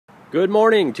Good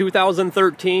morning,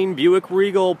 2013 Buick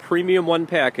Regal Premium 1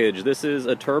 package. This is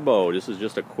a turbo. This is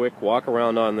just a quick walk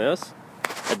around on this.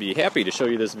 I'd be happy to show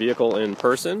you this vehicle in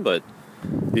person, but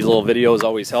these little videos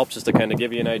always help just to kind of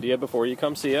give you an idea before you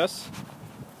come see us.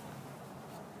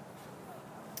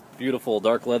 Beautiful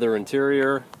dark leather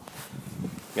interior.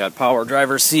 Got power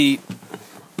driver seat.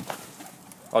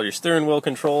 All your steering wheel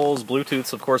controls.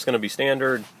 Bluetooth's of course going to be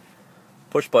standard.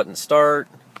 Push button start.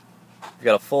 You've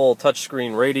got a full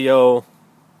touchscreen radio,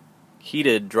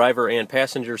 heated driver and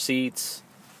passenger seats,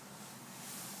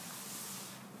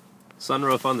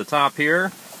 sunroof on the top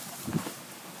here.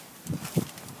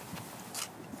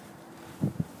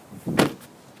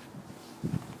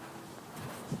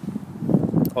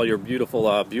 All your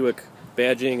beautiful Buick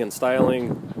badging and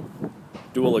styling,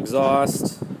 dual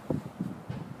exhaust.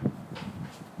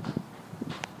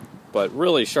 But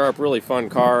really sharp, really fun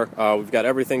car. We've got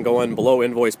everything going below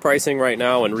invoice pricing right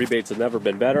now, and rebates have never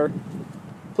been better.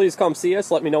 Please come see us.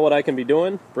 Let me know what I can be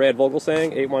doing. Brad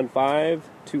Vogelsang,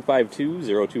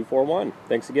 815-252-0241.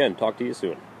 Thanks again. Talk to you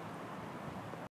soon.